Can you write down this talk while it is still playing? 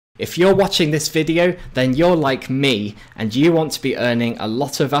If you're watching this video, then you're like me and you want to be earning a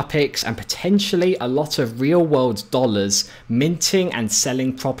lot of UPIX and potentially a lot of real world dollars minting and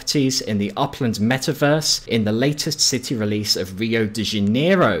selling properties in the Upland metaverse in the latest city release of Rio de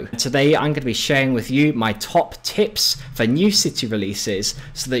Janeiro. Today I'm going to be sharing with you my top tips for new city releases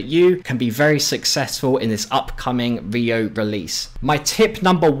so that you can be very successful in this upcoming Rio release. My tip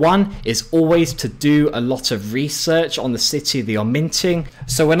number one is always to do a lot of research on the city that you're minting.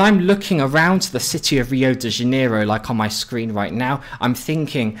 So when I'm looking around the city of Rio de Janeiro, like on my screen right now, I'm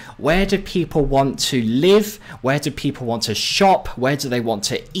thinking, where do people want to live? Where do people want to shop? Where do they want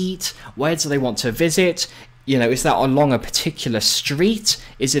to eat? Where do they want to visit? You know, is that along a particular street?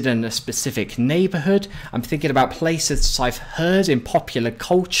 Is it in a specific neighborhood? I'm thinking about places I've heard in popular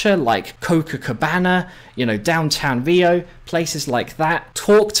culture like Copacabana, you know, downtown Rio, places like that.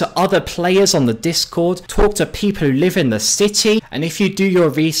 Talk to other players on the Discord, talk to people who live in the city, and if you do your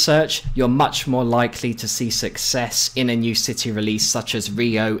research, you're much more likely to see success in a new city release such as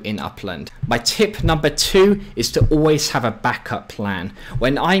Rio in Upland. My tip number two is to always have a backup plan.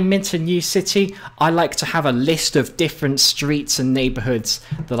 When I mint a new city, I like to have a list of different streets and neighborhoods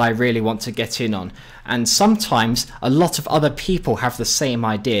that I really want to get in on. And sometimes a lot of other people have the same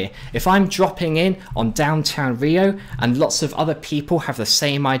idea. If I'm dropping in on downtown Rio and lots of other people have the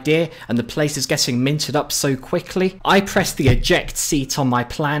same idea and the place is getting minted up so quickly, I press the eject seat on my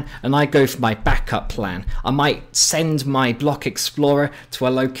plan and I go for my backup plan. I might send my block explorer to a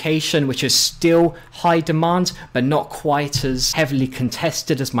location which is still high demand but not quite as heavily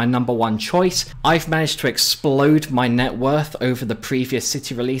contested as my number one choice. I've managed to explode my net worth over the previous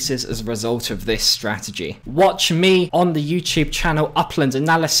city releases as a result of this strategy. Watch me on the YouTube channel Upland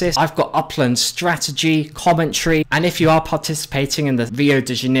Analysis. I've got Upland strategy, commentary, and if you are participating in the Rio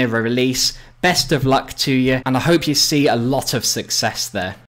de Janeiro release, best of luck to you, and I hope you see a lot of success there.